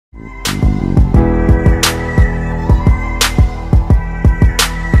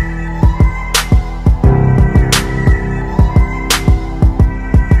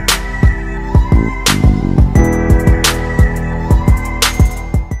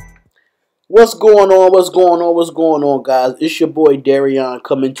What's going on? What's going on? What's going on, guys? It's your boy Darion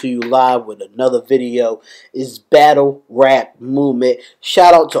coming to you live with another video. It's Battle Rap Movement.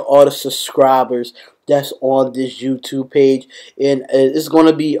 Shout out to all the subscribers that's on this YouTube page, and it's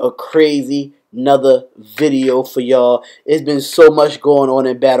gonna be a crazy another video for y'all. It's been so much going on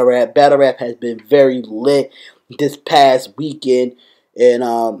in battle rap. Battle rap has been very lit this past weekend, and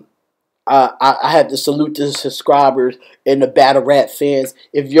I have to salute the subscribers and the battle rap fans.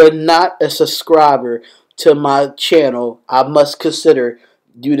 If you're not a subscriber to my channel, I must consider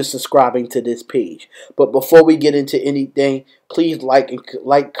you to subscribing to this page. But before we get into anything, please like,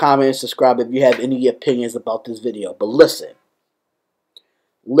 comment, and subscribe if you have any opinions about this video. But listen.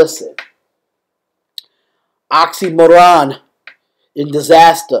 Oxxymiron in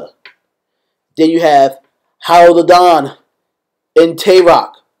Dizaster. Then you have Hollow Happened and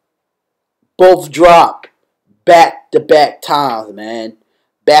Tayroc. Both drop back-to-back times, man.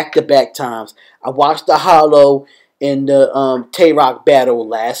 Back-to-back times. I watched the Hollow and the Tayroc battle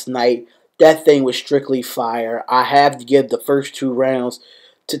last night. That thing was strictly fire. I have to give the first two rounds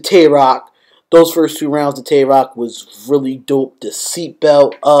to Tayroc. Those first two rounds to Tayroc was really dope. The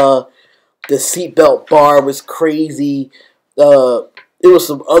seatbelt bar was crazy. It was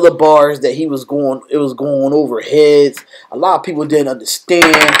some other bars that he was going. It was going over heads. A lot of people didn't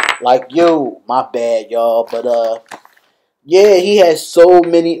understand. Like, yo, my bad, y'all. But yeah, he has so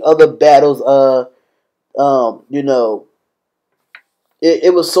many other battles. You know,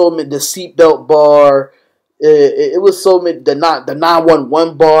 it was so many. The seatbelt bar. It was so many. The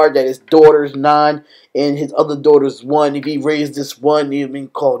 911 bar that his daughter's 9 and his other daughter's 1. If he raised this 1, he'd been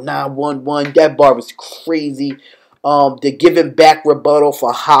called 911. That bar was crazy. The giving back rebuttal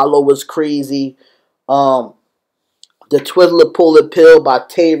for Hollow was crazy. The Twizzler Pull a Pill by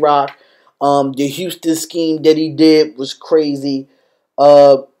Tayroc. The Houston scheme that he did was crazy.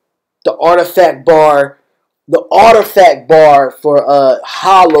 The artifact bar for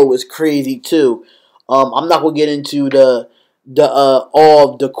Hollow is crazy too. I'm not gonna get into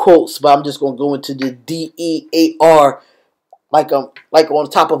all the quotes, but I'm just gonna go into the DEAR. Like on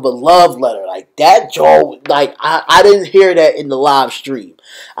top of a love letter. Like that, Joe. Like I didn't hear that in the live stream.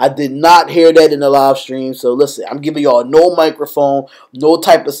 I did not hear that in the live stream. So listen, I'm giving y'all no microphone, no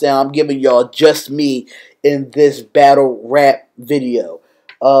type of sound. I'm giving y'all just me in this battle rap video.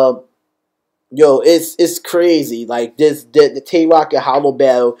 Yo, it's crazy. Like the Tayroc and Hollow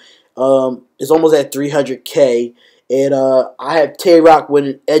battle is almost at 300K, and I have Tayroc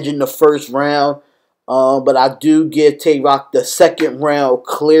winning, edging the first round. But I do give Tayroc the second round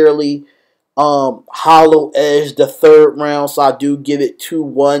clearly. Hollow edged the third round, so I do give it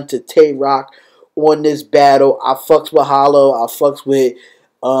 2-1 to Tayroc on this battle. I fucks with Hollow, I fucks with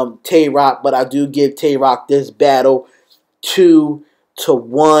Tayroc, but I do give Tayroc this battle 2-1.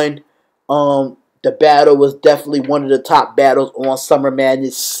 The battle was definitely one of the top battles on Summer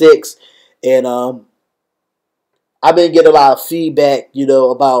Madness 6, and I've been getting a lot of feedback, you know,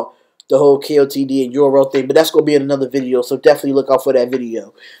 about the whole KOTD and URL thing, but that's going to be in another video, so definitely look out for that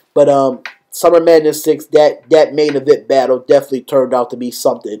video. But Summer Madness 6, that main event battle definitely turned out to be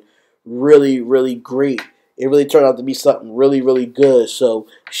something really, really great. It really turned out to be something really, really good. So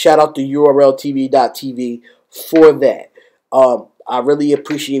shout out to URLTV.tv for that. I really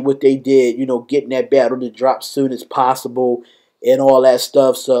appreciate what they did, you know, getting that battle to drop soon as possible and all that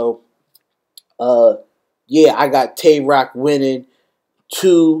stuff. So yeah, I got Tayroc winning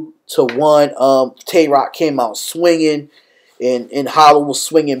 2-1. Tayroc came out swinging, and Hollow was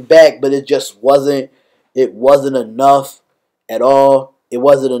swinging back, but it just wasn't enough at all. It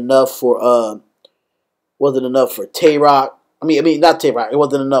wasn't enough for Tayroc. I mean not Tayroc. It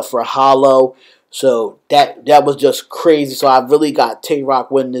wasn't enough for Hollow. So that was just crazy. So I really got Tayroc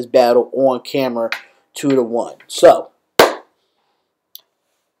winning this battle on camera 2-1. So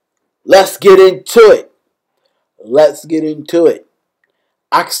let's get into it.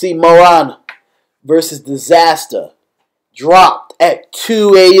 Oxxymiron versus Dizaster dropped at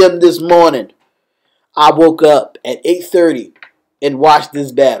 2 a.m. this morning. I woke up at 8:30 and watched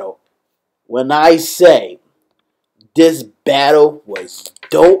this battle. When I say this battle was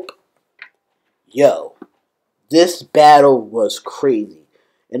dope, yo, this battle was crazy.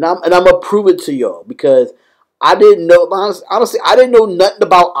 And I'm gonna prove it to y'all because I didn't know, honestly, I didn't know nothing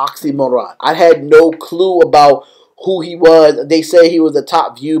about Oxxymiron. I had no clue about who he was. They say he was a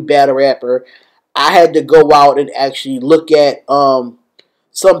top viewed battle rapper. I had to go out and actually look at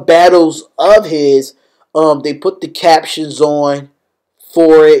some battles of his. They put the captions on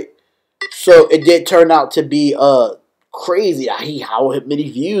for it, so it did turn out to be crazy. How many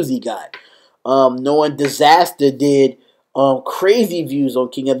views he got. Knowing Dizaster did Crazy views on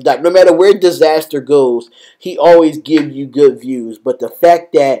King of the Dot. No matter where Dizaster goes, he always gives you good views. But the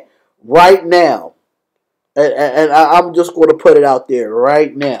fact that right now, and I'm just going to put it out there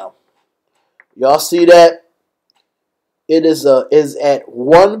right now, y'all see that it is at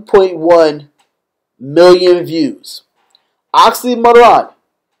 1.1 million views. Oxxxymiron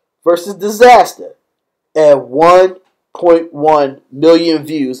versus Dizaster at 1.1 million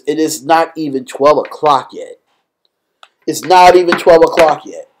views. It is not even 12 o'clock yet. It's not even 12 o'clock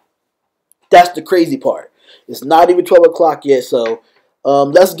yet. That's the crazy part. It's not even 12 o'clock yet. So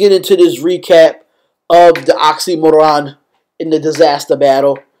let's get into this recap of the Oxxxymiron in the Dizaster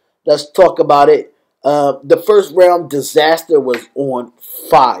battle. Let's talk about it. The first round, Dizaster was on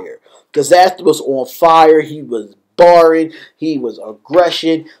fire. Dizaster was on fire. He was barring. He was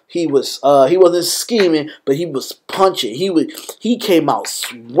aggression. He wasn't scheming, but he was punching. He came out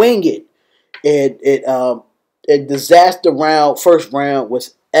swinging, and Dizaster round, first round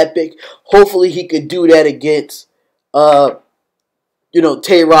was epic. Hopefully he could do that against Tayroc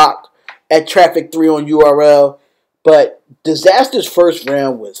at Traffic 3 on URL. But Dizaster's first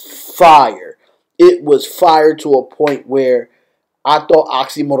round was fire. It was fire to a point where I thought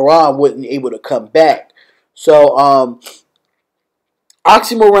Oxxxymiron wasn't able to come back. So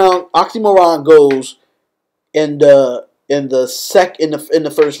Oxxxymiron goes in the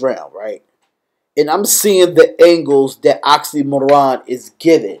first round, right? And I'm seeing the angles that Oxxxymiron is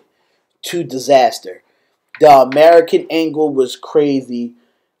giving to Dizaster. The American angle was crazy.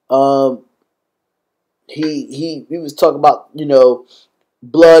 He was talking about,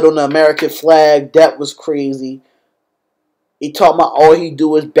 blood on the American flag. That was crazy. He talking about all he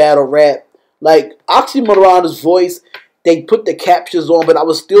do is battle rap. Like, Oxxxymiron's voice, they put the captions on, but I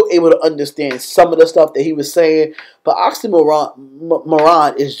was still able to understand some of the stuff that he was saying. But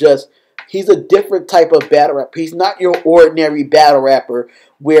Oxxxymiron is just, he's a different type of battle rapper. He's not your ordinary battle rapper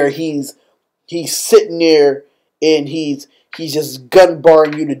where he's sitting there and he's just gun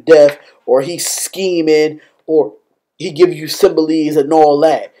barring you to death, or he's scheming, or he gives you symbolism and all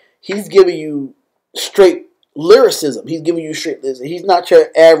that. He's giving you straight lyricism. He's giving you straight lyricism. He's not your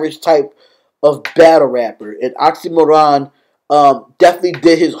average type of battle rapper. And Oxxxymiron definitely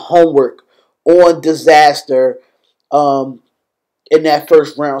did his homework on Dizaster in that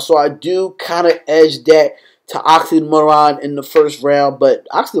first round. So I do kind of edge that to Oxxxymiron in the first round, but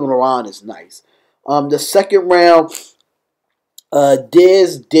Oxxxymiron is nice. The second round,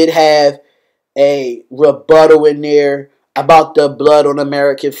 Diz did have a rebuttal in there about the blood on the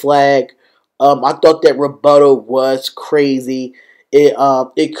American flag. I thought that rebuttal was crazy.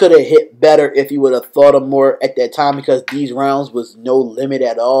 It could have hit better if he would have thought of more at that time, because these rounds was no limit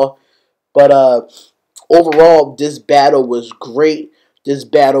at all. But overall, this battle was great. This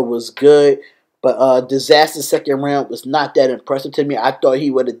battle was good. But Dizaster's second round was not that impressive to me. I thought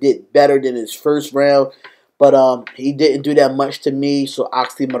he would have did better than his first round. But he didn't do that much to me. So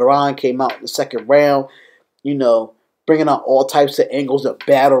Oxxxymiron came out in the second round, bringing out all types of angles of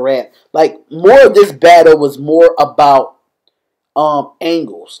battle rap. Like, more of this battle was more about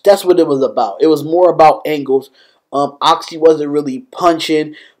angles. That's what it was about. It was more about angles. Oxy wasn't really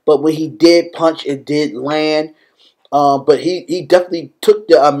punching, but when he did punch, it did land. But he definitely took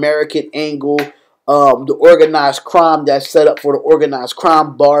the American angle. The organized crime that's set up for the organized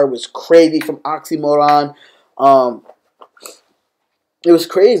crime bar was crazy from Oxxxymiron. It was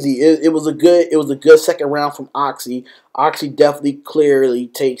crazy. It was a good second round from Oxy. Oxy definitely clearly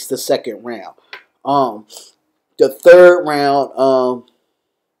takes the second round. The third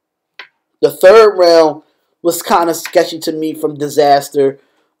round was kind of sketchy to me from Dizaster.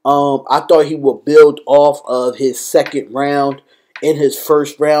 I thought he would build off of his second round in his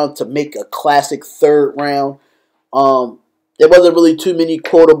first round to make a classic third round. There wasn't really too many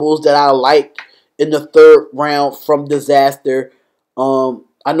quotables that I liked in the third round from Dizaster.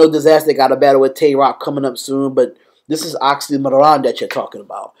 I know Dizaster got a battle with Tayroc coming up soon, but this is Oxxxymiron that you're talking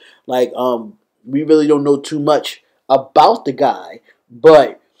about. Like, we really don't know too much about the guy,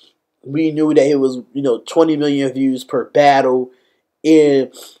 but we knew that it was, 20 million views per battle.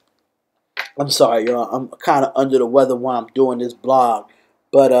 And I'm sorry, y'all, I'm kind of under the weather while I'm doing this blog,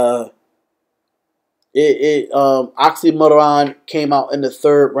 but Oxxxymiron came out in the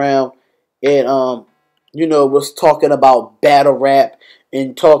third round and was talking about battle rap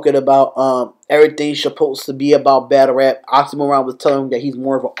and talking about everything's supposed to be about battle rap. Oxxxymiron was telling him that he's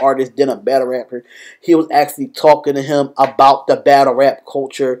more of an artist than a battle rapper. He was actually talking to him about the battle rap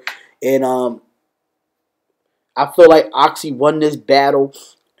culture, and I feel like Oxy won this battle.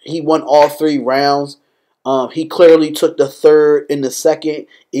 He won all 3 rounds. He clearly took the third and the second,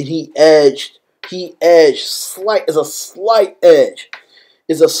 and he edged he edged is a slight edge.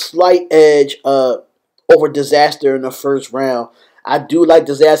 Is a slight edge over Dizaster in the first round. I do like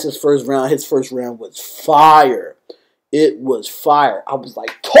Dizaster's first round. His first round was fire. It was fire. I was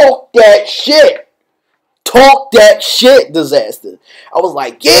like, talk that shit. Talk that shit, Dizaster. I was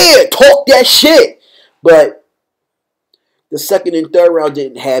like, yeah, talk that shit. But the second and third round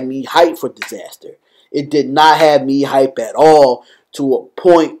didn't have me hyped for Dizaster. It did not have me hype at all, to a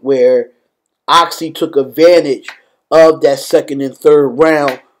point where Oxy took advantage of that second and third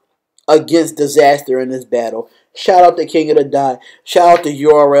round against Dizaster in this battle. Shout out to King of the Dot. Shout out to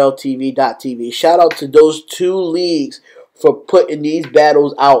URLTV.tv. Shout out to those two leagues for putting these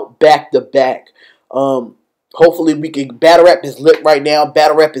battles out back to back. Hopefully we can. Battle Rap is lit right now.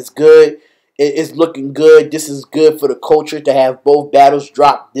 Battle Rap is good. It's looking good. This is good for the culture to have both battles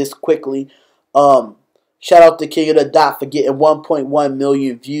drop this quickly. Shout out to King of the Dot for getting 1.1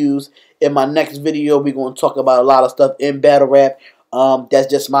 million views. In my next video, we're going to talk about a lot of stuff in Battle Rap. That's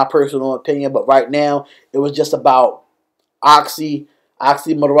just my personal opinion. But right now, it was just about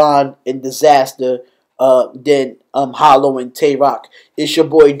Oxxymiron and Dizaster. Then Hollow and Tayroc. It's your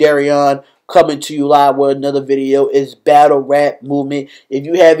boy Darion coming to you live with another video. It's Battle Rap Movement. If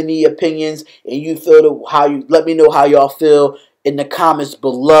you have any opinions and you feel let me know how y'all feel in the comments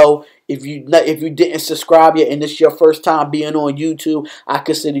below. If you didn't subscribe yet and this is your first time being on YouTube, I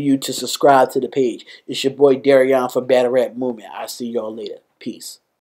consider you to subscribe to the page. It's your boy Darion for Battle Rap Movement. I'll see y'all later. Peace.